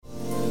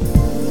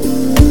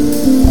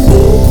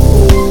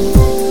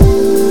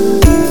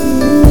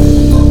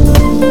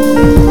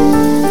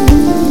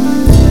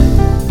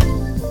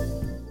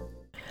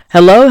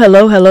Hello,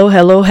 hello, hello,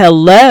 hello,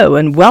 hello,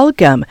 and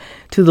welcome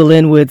to the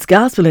Lynn Woods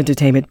Gospel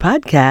Entertainment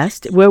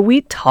Podcast, where we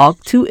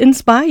talk to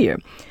inspire.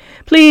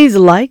 Please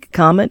like,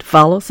 comment,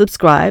 follow,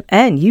 subscribe,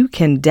 and you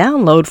can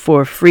download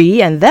for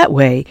free, and that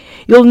way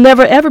you'll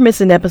never ever miss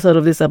an episode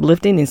of this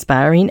uplifting,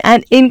 inspiring,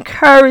 and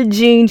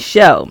encouraging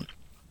show.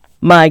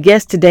 My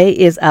guest today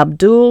is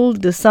Abdul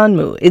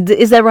Dosunmu.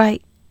 Is that right?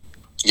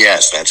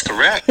 Yes, that's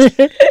correct.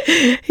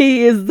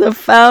 He is the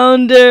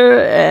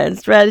founder and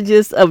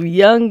strategist of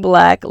Young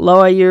Black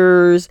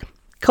Lawyers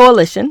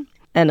Coalition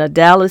and a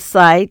Dallas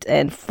site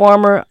and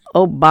former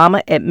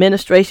Obama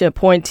administration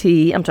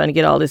appointee. I'm trying to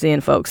get all this in,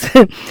 folks.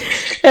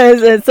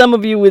 As some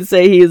of you would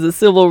say, he is a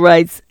civil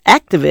rights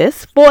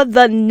activist for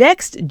the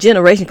next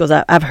generation, because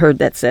I've heard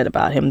that said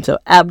about him. So,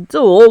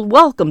 Abdul,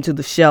 welcome to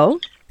the show.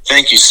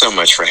 Thank you so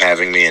much for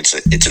having me.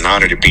 It's an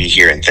honor to be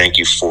here, and thank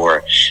you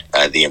for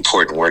the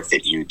important work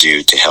that you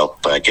do to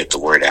help get the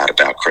word out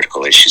about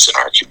critical issues in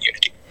our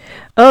community.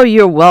 Oh,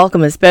 you're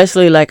welcome,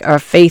 especially like our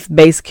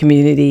faith-based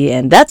community,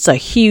 and that's a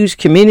huge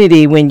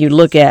community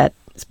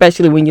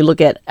especially when you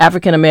look at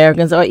African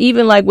Americans, or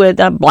even like with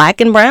Black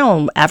and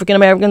brown African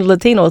Americans,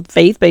 Latino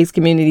faith-based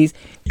communities.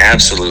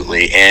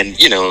 Absolutely. And,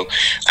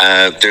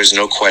 there's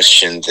no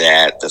question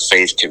that the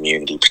faith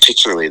community,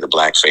 particularly the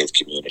Black faith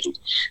community,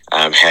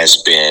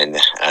 has been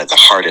the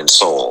heart and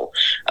soul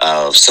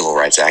of civil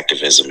rights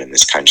activism in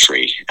this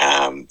country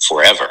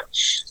forever.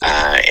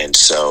 And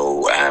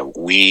so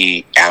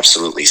we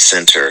absolutely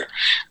center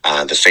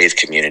the faith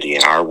community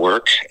in our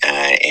work,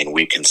 and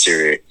we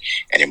consider it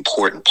an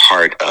important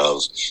part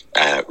of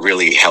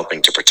really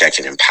helping to protect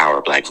and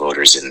empower Black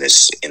voters in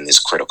this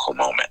critical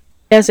moment.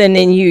 Yes, and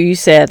then you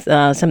said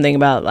something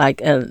about like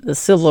the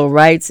civil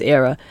rights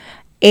era,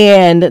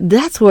 and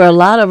that's where a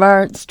lot of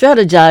our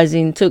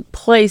strategizing took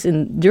place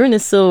during the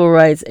civil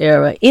rights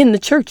era in the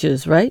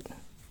churches, right?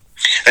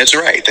 That's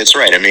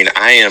right. I mean,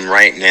 I am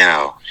right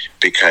now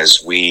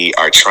because we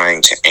are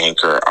trying to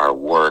anchor our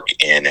work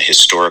in a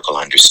historical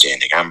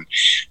understanding. I'm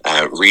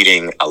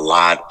reading a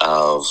lot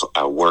of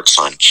works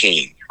on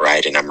King,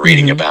 right? And I'm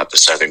reading about the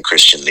Southern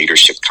Christian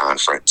Leadership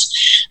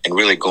Conference and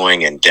really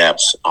going in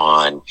depth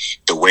on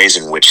the ways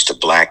in which the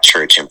Black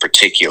church in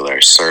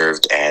particular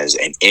served as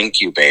an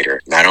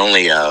incubator, not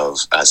only of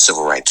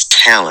civil rights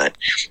talent,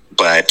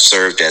 but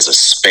served as a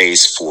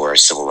space for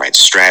civil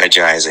rights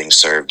strategizing,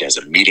 served as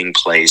a meeting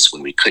place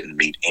when we couldn't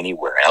meet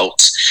anywhere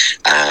else.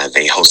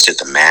 They hosted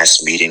the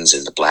mass meetings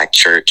in the Black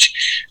church.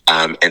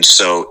 And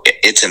so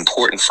it's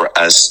important for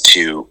us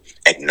to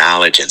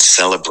acknowledge and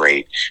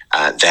celebrate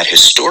that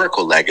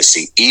historical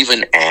legacy,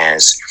 even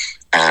as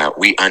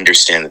we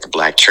understand that the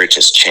Black church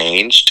has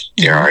changed.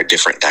 There are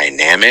different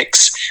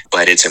dynamics,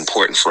 but it's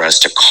important for us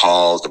to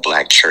call the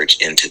Black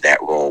church into that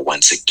role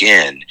once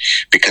again,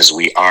 because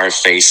we are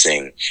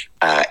facing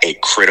a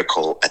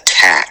critical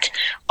attack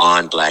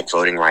on Black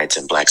voting rights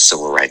and Black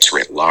civil rights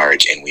writ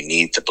large. And we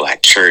need the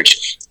Black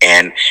church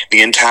and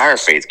the entire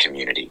faith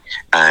community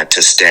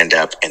to stand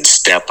up and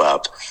step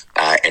up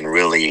and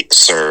really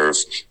serve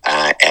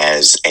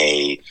as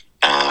a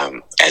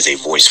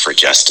voice for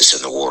justice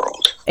in the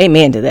world.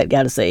 Amen to that.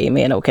 Got to say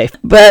amen. Okay.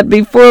 But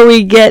before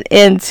we get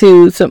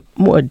into some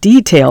more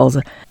details,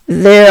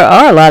 there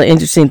are a lot of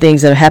interesting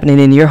things that are happening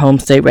in your home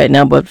state right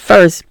now. But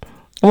first,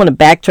 I want to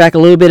backtrack a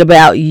little bit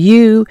about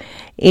you.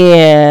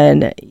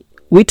 And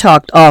we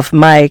talked off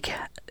mic,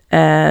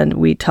 and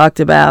we talked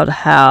about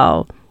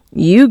how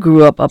you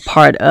grew up a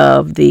part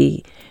of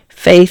the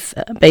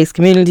faith-based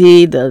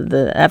community,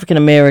 the African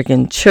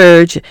American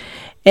church.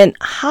 And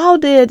how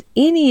did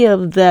any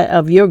of that,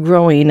 of your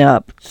growing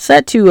up,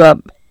 set you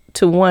up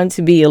to want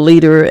to be a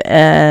leader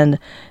and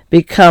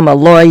become a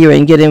lawyer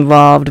and get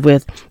involved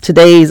with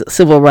today's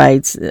civil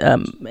rights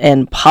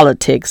and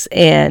politics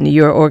and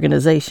your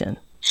organization?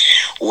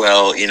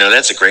 Well,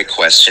 that's a great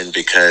question,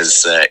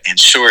 because in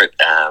short,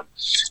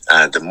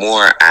 the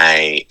more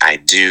I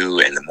do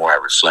and the more I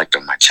reflect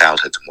on my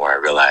childhood, the more I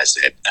realize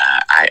that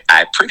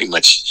I pretty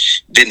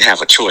much didn't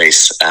have a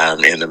choice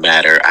in the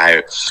matter.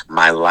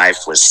 My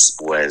life was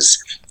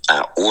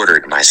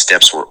ordered. My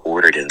steps were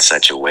ordered in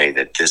such a way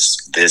that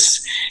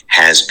this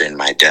has been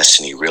my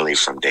destiny really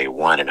from day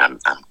one, and I'm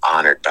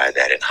honored by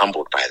that and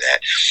humbled by that.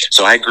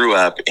 So I grew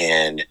up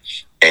in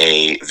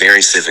a very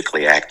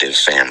civically active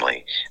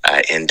family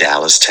in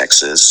Dallas,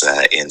 Texas,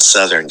 in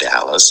southern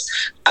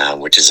Dallas,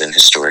 which is an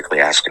historically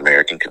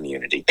African-American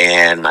community.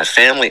 And my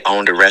family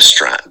owned a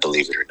restaurant,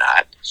 believe it or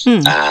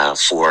not,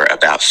 for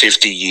about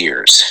 50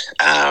 years,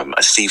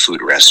 a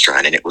seafood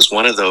restaurant. And it was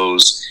one of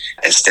those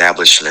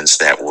establishments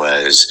that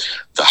was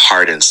the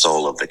heart and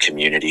soul of the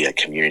community, a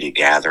community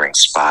gathering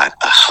spot,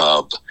 a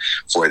hub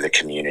for the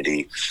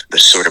community, the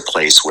sort of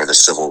place where the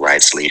civil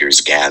rights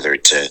leaders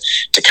gathered to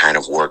kind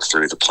of work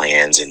through the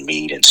plans and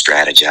meet and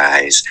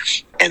strategize.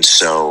 And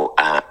so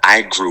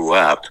I grew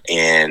up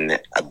in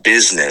a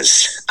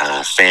business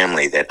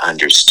family that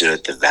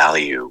understood the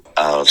value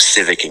of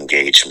civic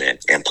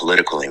engagement and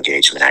political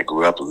engagement. I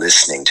grew up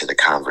listening to the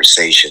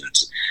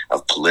conversations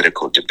of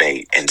political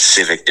debate and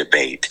civic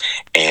debate.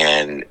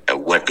 And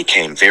what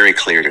became very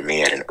clear to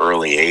me at an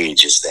early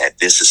age is that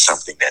this is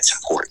something that's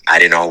important. I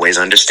didn't always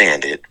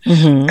understand it,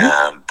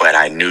 but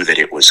I knew that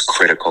it was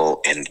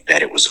critical and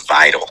that it was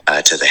vital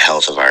to the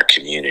health of our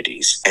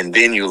communities. And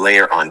then you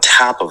layer on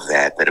top of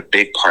that a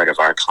big part of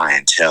our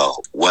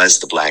clientele was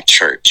the Black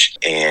church.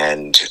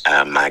 And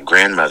my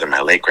grandmother,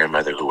 my late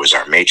grandmother, who was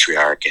our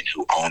matriarch and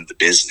who owned the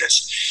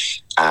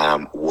business,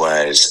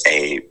 was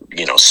a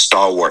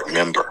stalwart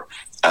member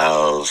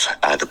of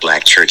the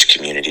Black church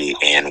community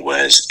and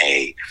was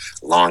a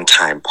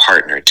longtime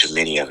partner to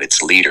many of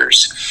its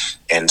leaders.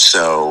 And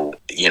so,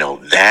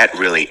 that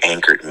really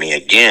anchored me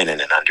again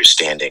in an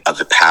understanding of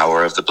the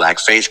power of the Black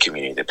faith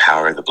community, the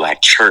power of the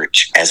Black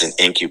church as an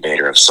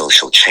incubator of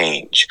social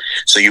change.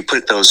 So you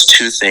put those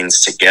two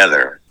things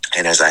together.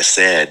 And as I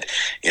said,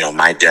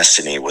 my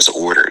destiny was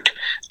ordered.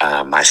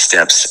 My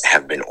steps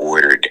have been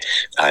ordered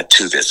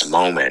to this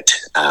moment.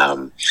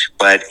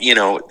 But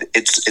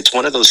it's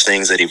one of those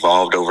things that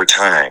evolved over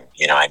time.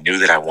 I knew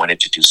that I wanted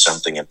to do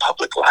something in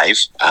public life.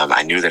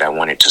 I knew that I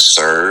wanted to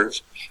serve.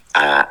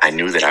 I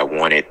knew that I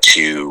wanted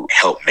to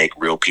help make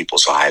real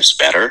people's lives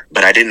better,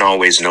 but I didn't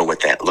always know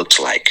what that looked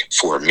like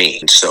for me.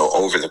 And so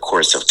over the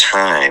course of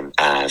time,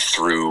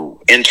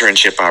 through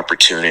internship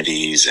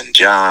opportunities and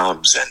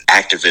jobs and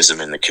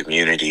activism in the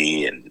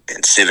community and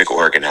civic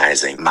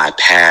organizing, my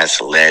path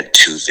led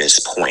to this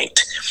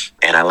point.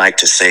 And I like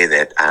to say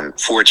that I'm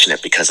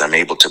fortunate because I'm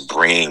able to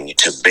bring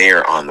to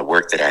bear on the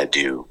work that I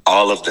do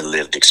all of the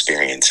lived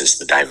experiences,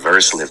 the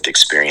diverse lived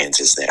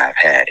experiences that I've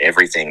had,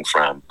 everything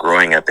from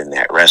growing up in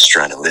that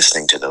restaurant and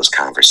listening to those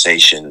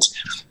conversations,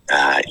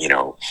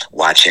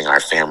 watching our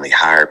family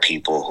hire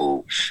people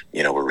who,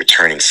 were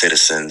returning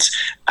citizens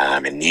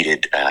and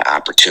needed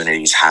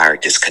opportunities, hire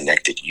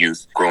disconnected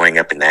youth. Growing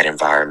up in that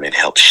environment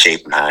helped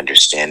shape my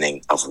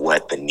understanding of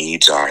what the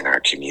needs are in our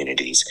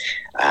communities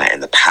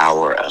and the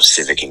power of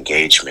civic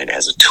engagement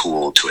as a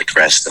tool to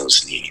address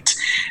those needs.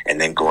 And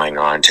then going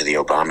on to the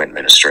Obama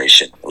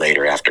administration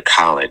later after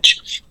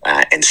college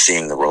and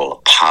seeing the role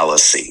of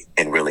policy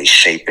in really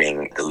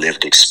shaping the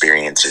lived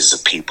experiences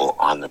of people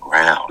on the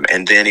ground.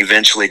 And then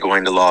eventually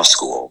going to law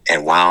school.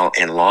 And while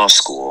in law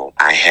school,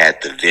 I had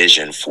the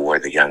vision for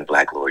the Young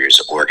Black Lawyers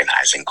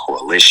Organizing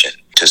Coalition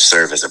to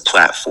serve as a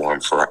platform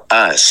for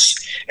us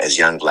as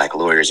young Black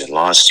lawyers and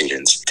law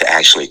students to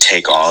actually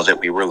take all that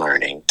we were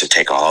learning, to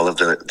take all of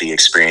the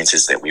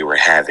experiences that we were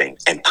having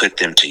and put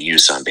them to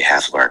use on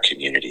behalf of our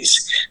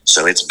communities.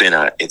 So it's been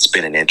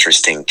an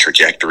interesting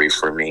trajectory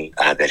for me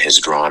that has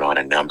drawn on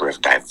a number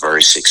of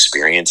diverse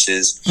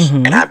experiences.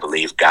 And I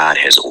believe God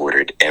has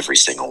ordered every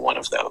single one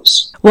of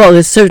those. Well,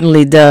 it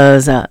certainly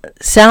does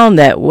sound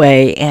that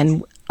way.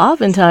 And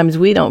oftentimes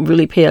we don't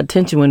really pay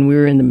attention when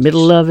we're in the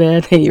middle of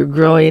it and you're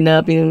growing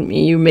up and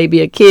you may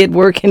be a kid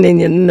working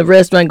in the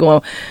restaurant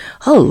going,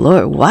 oh,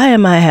 Lord, why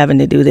am I having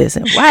to do this?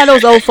 And why are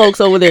those old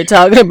folks over there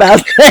talking about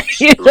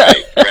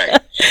that?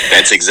 Right.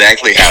 That's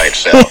exactly how it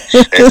felt.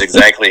 That's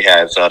exactly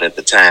how it felt at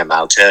the time,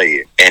 I'll tell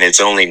you. And it's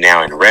only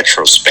now in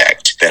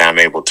retrospect that I'm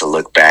able to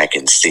look back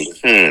and see,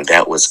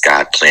 that was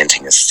God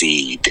planting a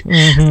seed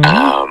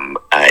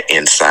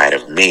inside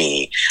of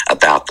me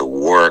about the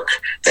work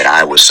that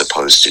I was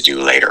supposed to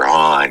do later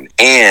on.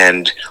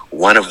 And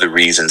one of the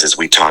reasons, as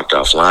we talked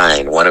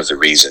offline, one of the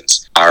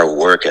reasons our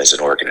work as an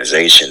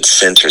organization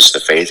centers the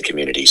faith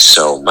community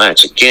so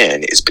much,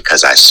 again, is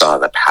because I saw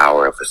the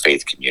power of the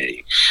faith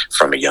community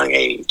from a young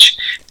age.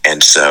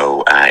 And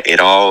so it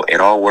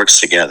all works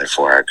together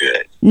for our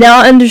good.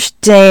 Now,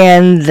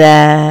 understand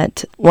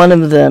that one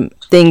of the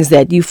things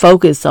that you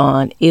focus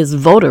on is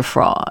voter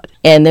fraud.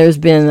 And there's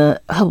been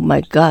oh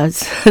my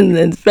gosh, and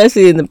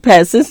especially in the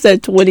past, since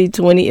that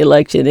 2020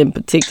 election in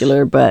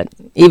particular, but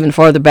even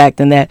farther back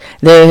than that,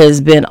 there has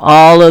been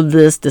all of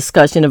this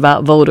discussion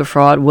about voter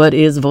fraud. What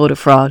is voter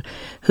fraud?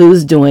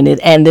 Who's doing it?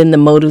 And then the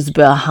motives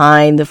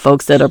behind the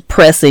folks that are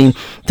pressing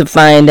to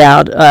find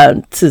out,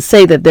 to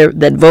say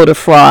that voter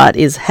fraud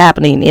is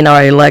happening in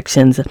our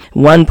elections.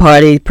 One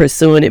party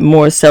pursuing it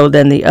more so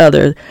than the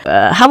other.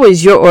 How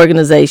is your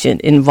organization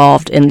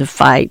involved in the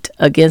fight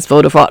against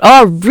voter fraud?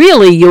 Or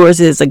really yours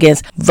is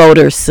against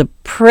voter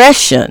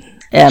suppression?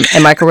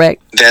 Am I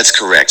correct? That's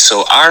correct.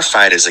 So our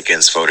fight is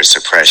against voter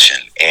suppression.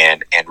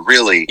 And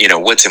really,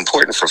 what's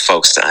important for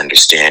folks to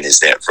understand is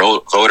that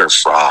voter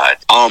fraud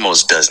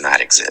almost does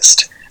not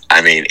exist.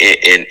 I mean,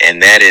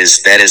 and that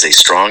is a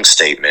strong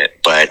statement,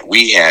 but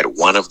we had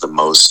one of the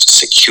most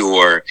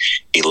secure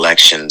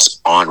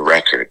elections on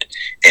record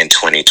in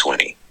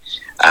 2020.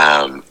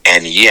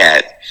 And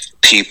yet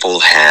people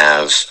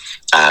have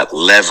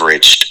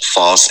leveraged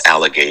false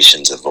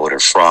allegations of voter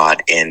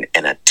fraud in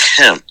an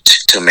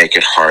attempt to make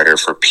it harder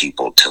for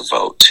people to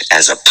vote,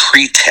 as a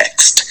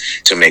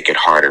pretext to make it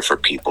harder for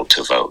people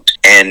to vote.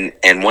 And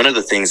one of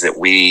the things that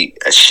we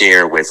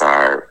share with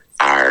our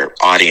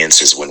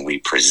audiences when we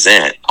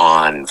present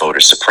on voter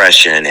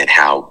suppression and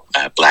how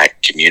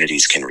Black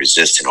communities can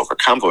resist and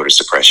overcome voter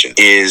suppression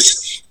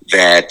is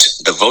that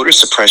the voter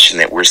suppression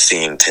that we're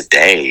seeing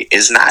today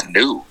is not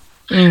new.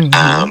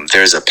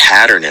 There's a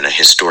pattern and a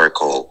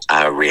historical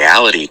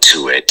reality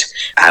to it.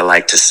 I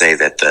like to say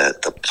that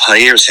the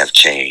players have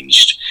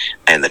changed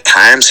and the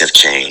times have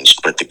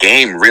changed, but the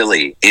game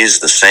really is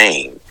the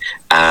same.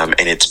 And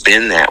it's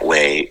been that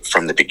way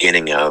from the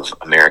beginning of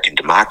American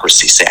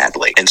democracy,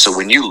 sadly. And so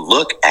when you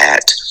look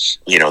at,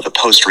 the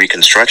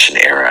post-Reconstruction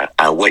era,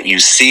 what you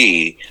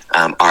see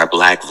are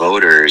Black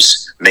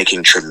voters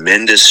making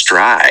tremendous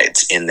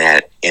strides in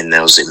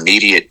those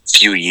immediate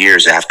few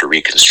years after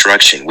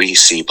Reconstruction. We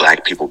see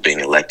Black people being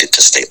elected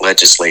to state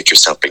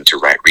legislatures, helping to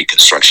write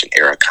Reconstruction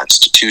era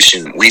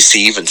Constitution. We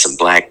see even some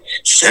Black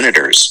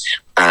senators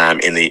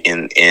in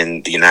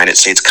the United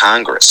States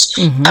Congress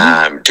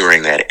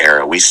during that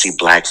era. We see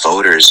Black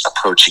voters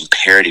approaching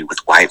parity with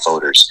white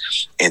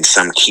voters in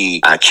some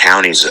key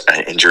counties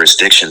and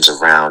jurisdictions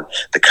around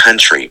the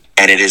country.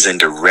 And it is in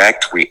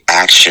direct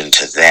reaction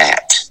to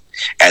that,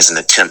 as an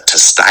attempt to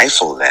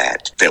stifle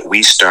that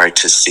we start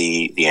to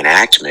see the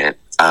enactment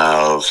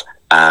of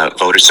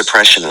voter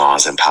suppression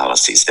laws and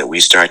policies, that we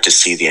start to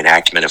see the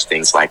enactment of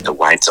things like the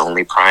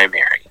whites-only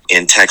primary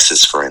in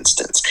Texas, for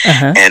instance.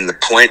 And the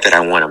point that I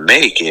want to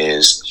make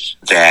is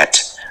that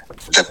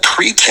the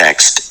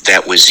pretext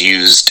that was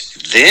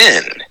used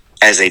then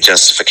as a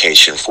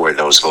justification for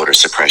those voter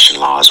suppression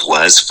laws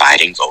was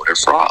fighting voter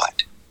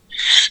fraud.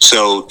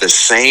 So the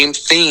same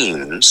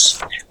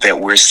themes that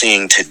we're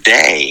seeing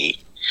today,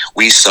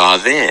 we saw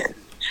then,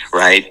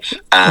 right?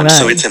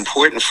 So it's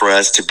important for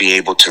us to be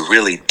able to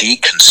really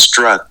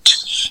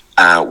deconstruct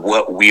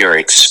what we are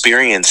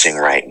experiencing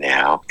right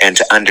now, and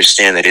to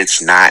understand that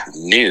it's not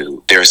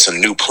new. There are some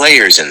new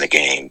players in the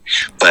game,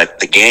 but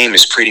the game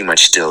is pretty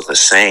much still the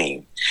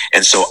same.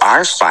 And so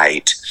our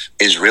fight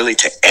is really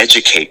to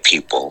educate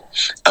people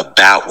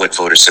about what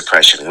voter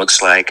suppression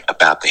looks like,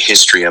 about the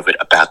history of it,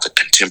 about the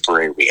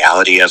contemporary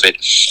reality of it,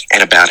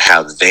 and about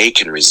how they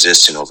can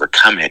resist and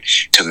overcome it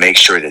to make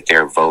sure that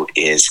their vote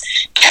is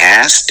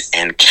cast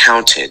and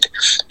counted.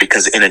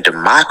 Because in a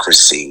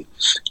democracy,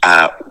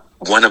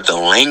 one of the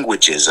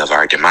languages of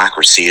our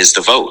democracy is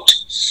the vote.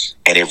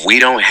 And if we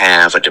don't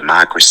have a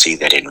democracy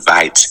that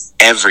invites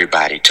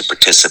everybody to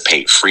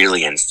participate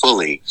freely and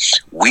fully,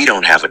 we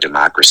don't have a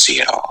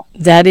democracy at all.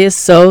 That is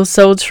so,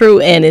 so true.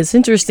 And it's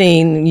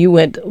interesting, you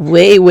went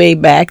way, way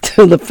back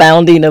to the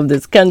founding of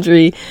this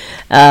country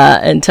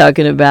and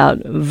talking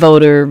about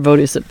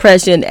voter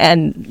suppression.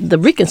 And the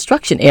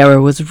Reconstruction era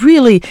was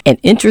really an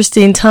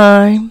interesting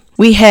time.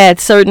 We had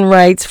certain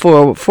rights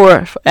for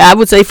I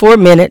would say, for a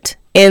minute.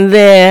 And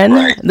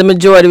then the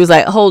majority was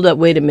like, hold up,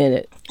 wait a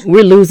minute.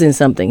 We're losing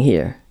something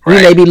here. We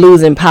may be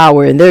losing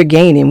power and they're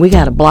gaining. We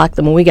got to block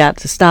them and we got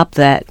to stop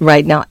that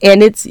right now.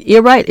 And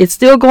you're right. It's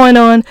still going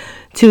on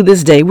to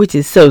this day, which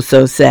is so,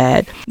 so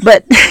sad.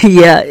 But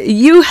yeah,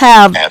 you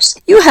have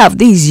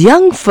these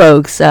young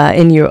folks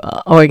in your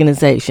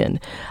organization.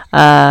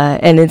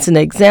 And it's an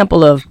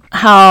example of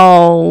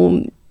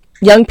how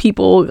young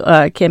people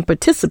can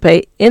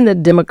participate in the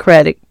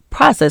democratic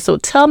process. So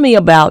tell me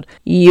about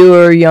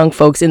your young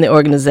folks in the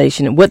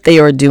organization and what they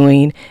are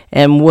doing,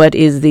 and what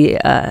is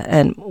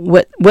and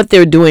what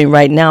they're doing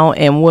right now,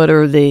 and what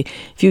are the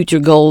future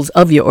goals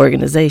of your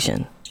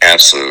organization.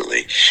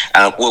 Absolutely.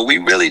 Well, we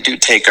really do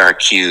take our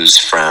cues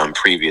from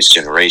previous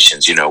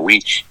generations.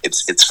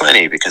 It's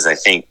funny because I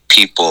think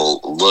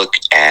people look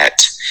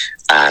at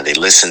they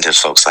listen to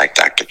folks like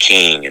Dr.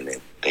 King, and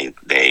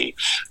they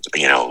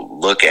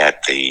look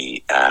at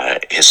the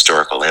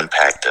historical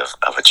impact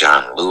of a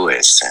John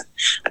Lewis and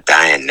a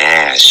Diane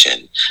Nash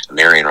and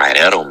Marian Wright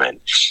Edelman,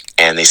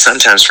 and they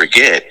sometimes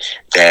forget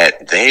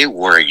that they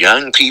were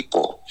young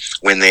people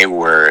when they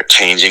were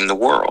changing the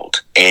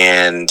world.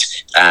 And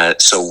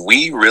so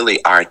we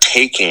really are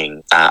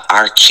taking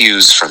our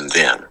cues from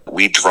them.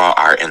 We draw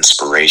our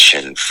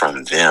inspiration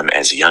from them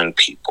as young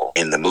people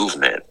in the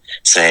movement,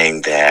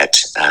 saying that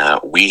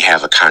we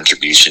have a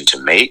contribution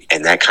to make,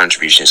 and that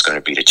contribution is going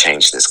to be to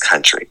change this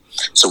country.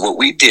 So what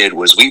we did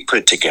was we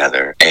put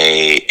together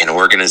an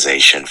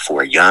organization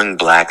for young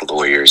Black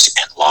lawyers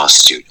and law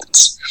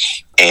students.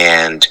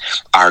 And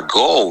our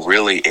goal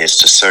really is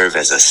to serve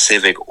as a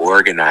civic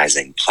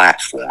organizing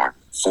platform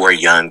for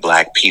young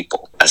Black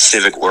people, a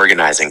civic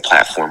organizing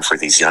platform for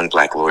these young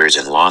Black lawyers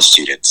and law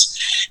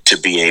students to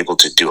be able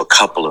to do a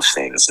couple of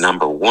things.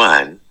 Number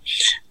one,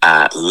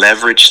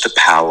 leverage the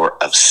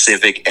power of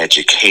civic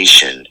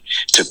education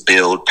to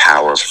build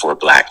power for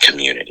Black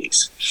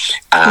communities.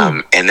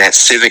 And that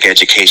civic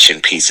education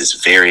piece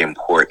is very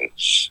important.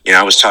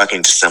 I was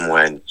talking to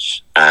someone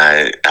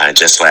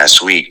just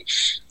last week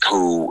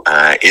who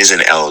is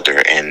an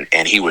elder,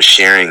 and he was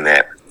sharing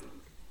that,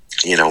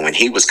 when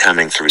he was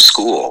coming through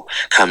school,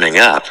 coming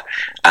up,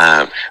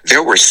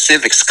 there were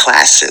civics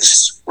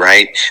classes,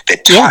 right,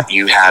 that taught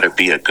you how to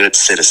be a good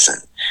citizen.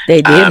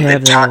 They did have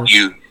that taught those.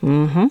 you.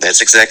 Mm-hmm.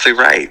 That's exactly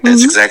right.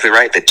 That's exactly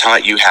right. That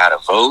taught you how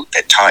to vote,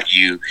 that taught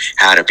you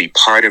how to be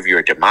part of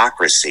your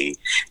democracy.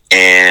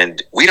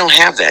 And we don't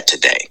have that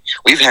today.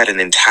 We've had an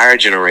entire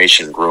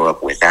generation grow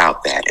up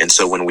without that. And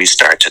so when we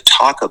start to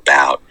talk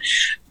about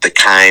the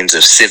kinds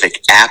of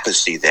civic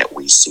apathy that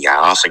we see, I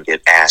often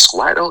get asked,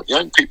 why don't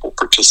young people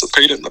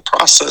participate in the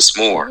process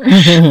more?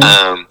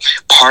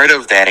 Part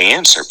of that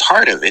answer,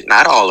 part of it,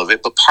 not all of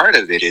it, but part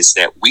of it is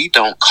that we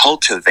don't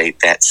cultivate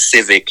that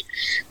civic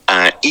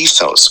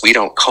ethos. We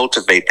don't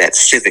cultivate that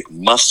civic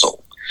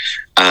muscle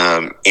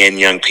in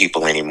young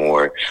people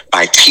anymore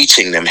by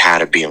teaching them how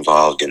to be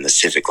involved in the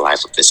civic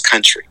life of this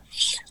country.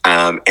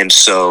 And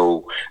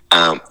so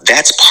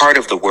that's part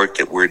of the work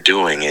that we're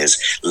doing, is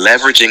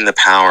leveraging the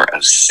power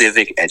of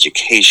civic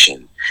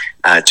education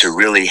to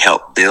really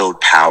help build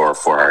power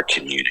for our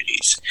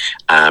communities,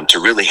 to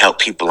really help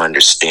people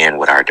understand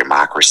what our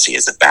democracy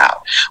is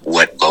about,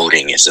 what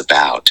voting is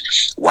about,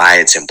 why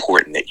it's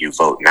important that you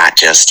vote not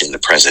just in the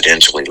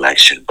presidential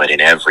election, but in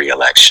every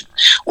election,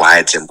 why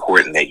it's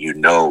important that you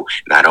know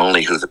not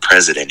only who the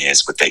president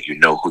is, but that you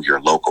know who your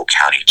local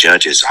county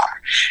judges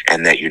are,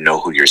 and that you know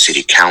who your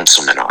city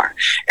councilmen are,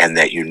 and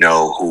that you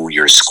know who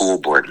your school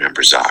board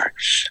members are.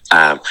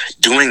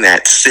 Doing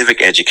that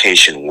civic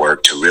education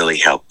work to really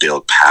help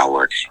build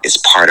power is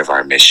part of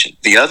our mission.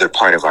 The other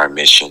part of our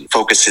mission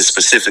focuses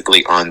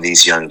specifically on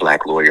these young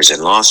Black lawyers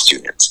and law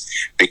students,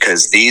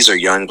 because these are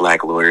young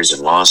Black lawyers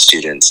and law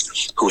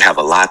students who have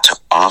a lot to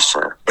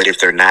offer. But if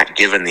they're not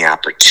given the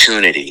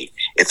opportunity,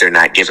 if they're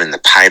not given the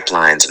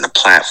pipelines and the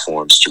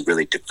platforms to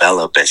really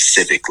develop as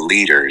civic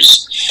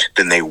leaders,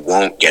 then they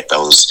won't get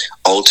those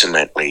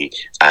ultimately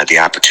the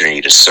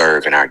opportunity to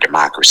serve in our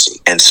democracy.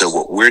 And so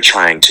what we're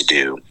trying to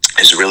do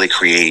is really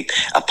create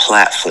a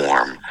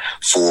platform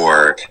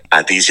for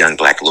these young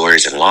Black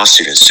lawyers and law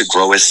students to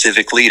grow as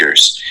civic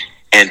leaders,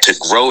 and to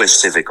grow as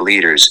civic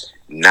leaders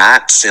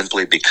not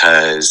simply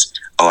because,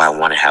 oh, I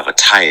want to have a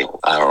title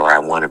or I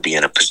want to be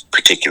in a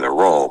particular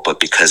role,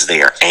 but because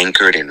they are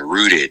anchored and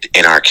rooted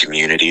in our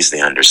communities.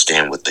 They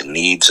understand what the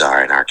needs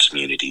are in our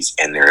communities,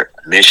 and their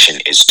mission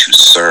is to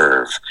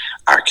serve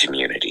our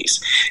communities.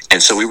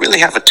 And so we really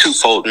have a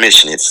twofold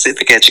mission. It's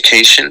civic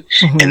education,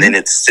 and then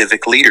it's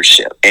civic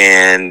leadership.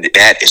 And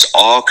that is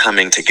all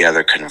coming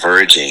together,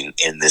 converging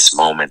in this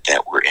moment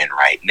that we're in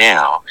right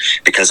now,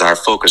 because our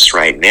focus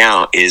right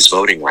now is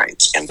voting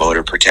rights and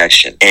voter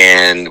protection.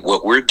 And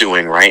what we're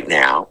doing right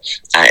now,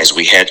 as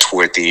we head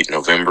toward the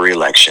November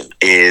election,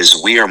 is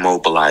we are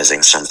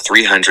mobilizing some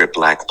 300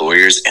 Black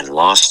lawyers and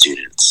law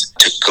students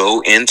to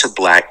go into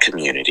Black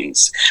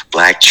communities,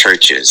 Black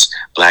churches,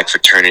 Black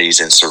fraternities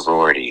and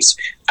sororities,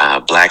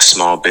 Black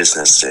small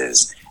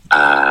businesses,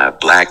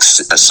 Black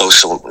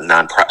social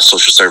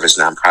service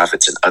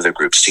nonprofits and other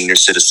groups, senior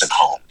citizen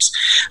homes,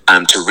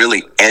 to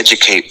really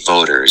educate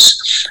voters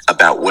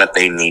about what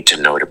they need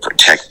to know to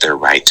protect their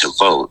right to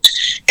vote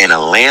in a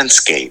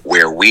landscape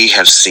where we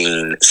have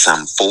seen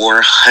some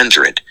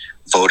 400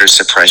 voter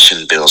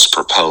suppression bills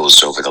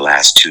proposed over the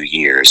last 2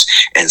 years,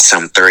 and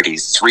some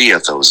 33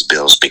 of those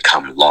bills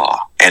become law.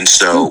 And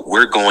so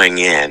we're going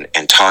in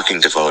and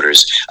talking to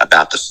voters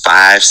about the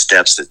 5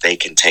 steps that they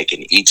can take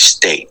in each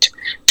state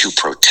to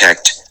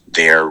protect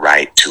their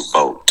right to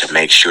vote, to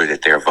make sure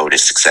that their vote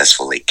is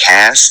successfully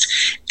cast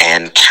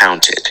and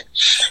counted.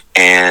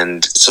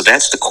 And so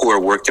that's the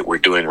core work that we're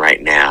doing right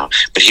now.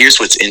 But here's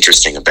what's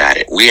interesting about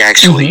it. We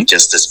actually,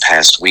 just this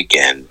past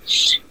weekend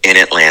in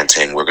Atlanta,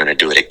 and we're going to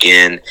do it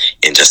again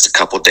in just a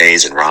couple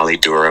days in Raleigh,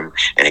 Durham,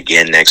 and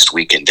again next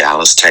week in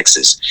Dallas,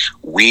 Texas,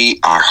 we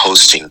are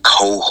hosting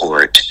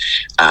cohort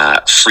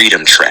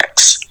freedom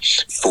treks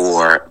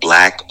for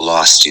Black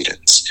law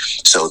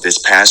students. So this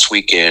past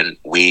weekend,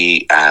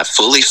 we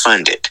fully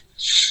funded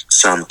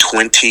some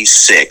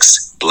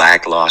 26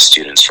 Black law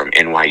students from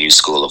NYU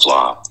School of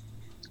Law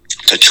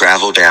to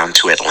travel down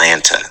to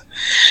Atlanta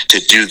to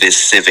do this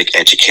civic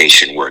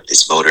education work,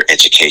 this voter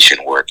education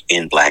work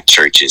in Black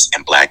churches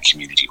and Black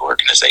community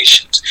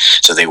organizations.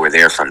 So they were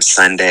there from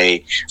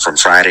Friday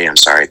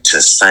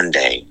to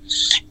Sunday,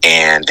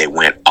 and they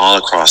went all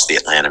across the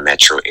Atlanta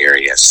metro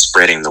area,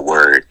 spreading the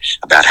word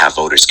about how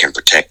voters can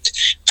protect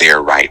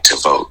their right to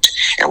vote.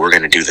 And we're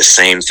going to do the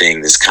same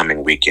thing this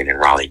coming weekend in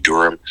Raleigh,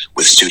 Durham,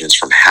 with students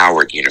from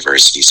Howard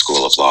University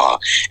School of Law,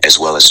 as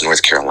well as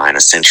North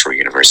Carolina Central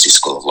University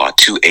School of Law,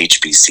 2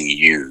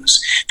 HBCUs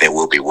that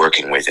we'll be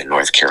working with in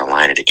North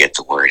Carolina to get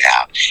the word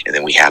out. And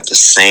then we have the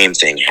same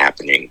thing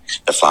happening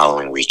the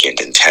following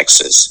weekend in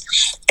Texas.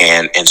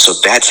 And so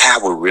that's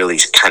how we're really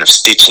kind of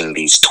stitching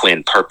these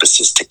twin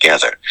purposes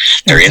together.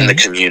 They're in the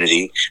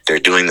community, they're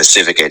doing the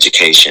civic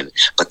education,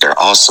 but they're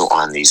also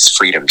on these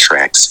freedom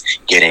treks,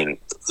 getting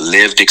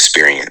lived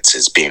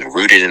experiences, being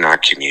rooted in our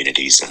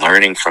communities,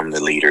 learning from the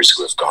leaders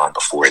who have gone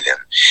before them,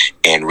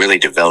 and really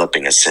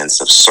developing a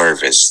sense of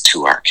service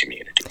to our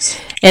communities.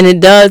 And it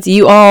does,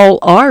 you all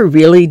are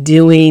really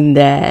doing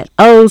that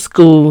old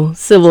school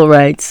civil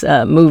rights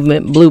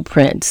movement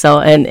blueprint. So,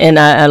 and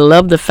I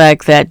love the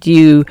fact that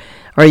you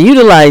are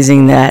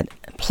utilizing that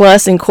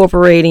plus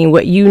incorporating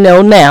what you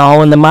know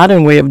now in the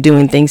modern way of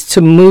doing things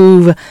to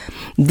move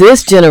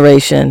this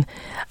generation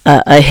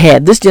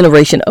ahead, this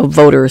generation of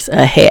voters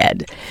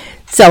ahead.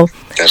 So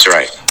that's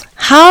right.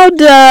 How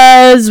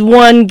does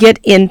one get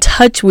in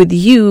touch with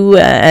you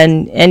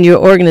and your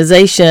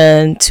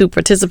organization to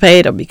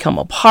participate or become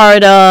a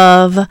part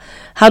of?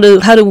 How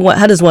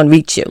does one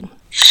reach you?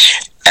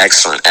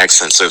 Excellent.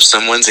 So if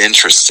someone's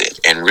interested,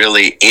 and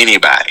really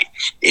anybody,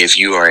 if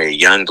you are a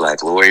young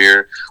Black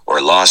lawyer or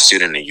a law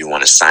student and you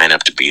want to sign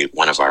up to be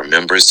one of our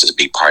members, to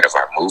be part of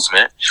our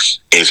movement,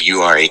 if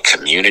you are a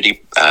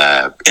community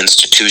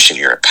institution,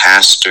 you're a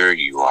pastor,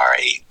 you are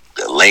a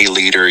lay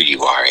leader,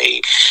 you are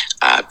a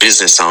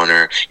business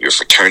owner, you're a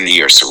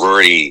fraternity or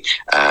sorority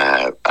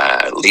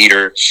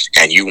leader,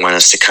 and you want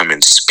us to come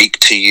and speak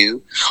to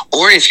you,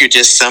 or if you're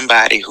just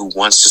somebody who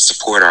wants to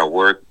support our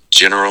work,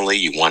 generally,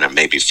 you want to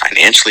maybe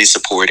financially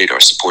support it or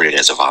support it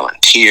as a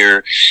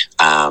volunteer.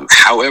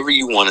 However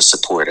you want to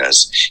support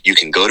us, you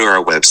can go to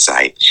our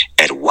website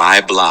at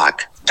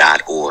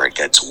yblock.org.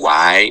 That's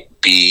YBLOC.org.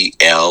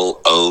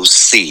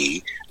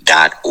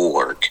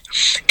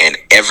 And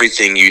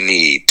everything you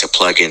need to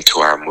plug into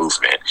our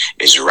movement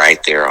is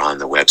right there on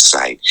the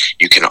website.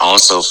 You can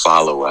also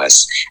follow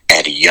us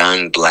at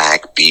Young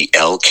Black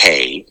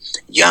BLK,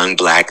 Young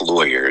Black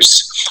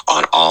Lawyers,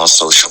 on all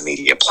social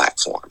media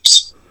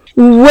platforms.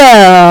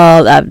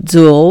 Well,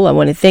 Abdul, I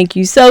want to thank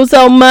you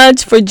so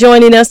much for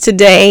joining us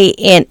today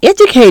and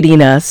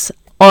educating us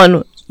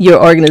on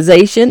your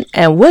organization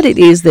and what it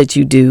is that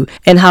you do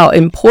and how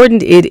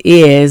important it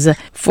is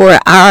for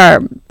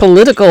our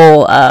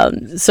political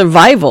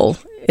survival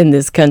in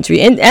this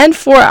country and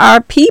for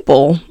our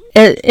people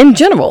in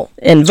general.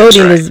 And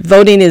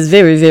voting is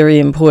very, very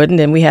important,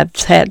 and we have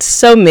had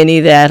so many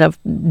that have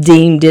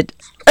deemed it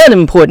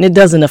unimportant. It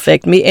doesn't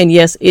affect me, and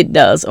yes, it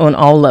does on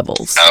all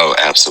levels. Oh,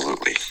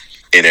 absolutely.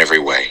 In every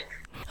way.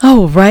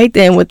 All right,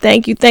 then. Well,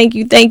 thank you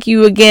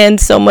again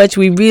so much.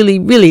 We really,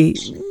 really,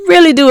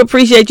 really do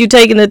appreciate you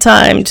taking the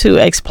time to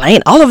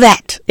explain all of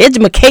that,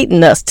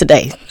 educating us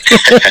today.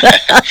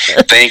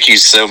 Thank you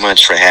so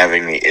much for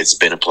having me. It's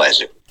been a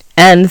pleasure.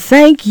 And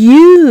thank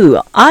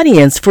you,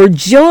 audience, for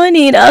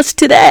joining us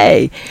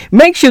today.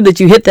 Make sure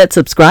that you hit that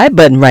subscribe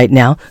button right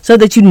now so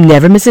that you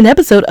never miss an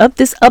episode of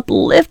this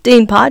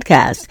uplifting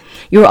podcast.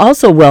 You're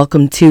also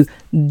welcome to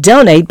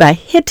donate by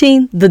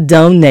hitting the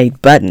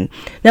donate button.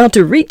 Now,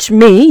 to reach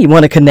me, you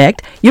want to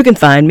connect, you can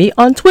find me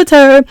on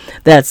Twitter.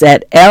 That's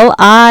at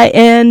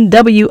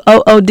LINWOODS,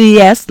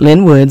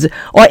 Lynn Woods,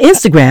 or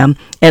Instagram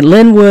at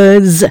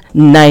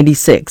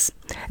LynnWoods96.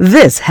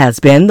 This has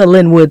been the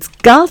Lynn Woods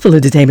Gospel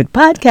Entertainment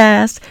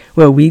Podcast,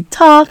 where we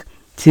talk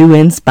to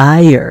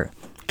inspire.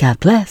 God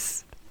bless.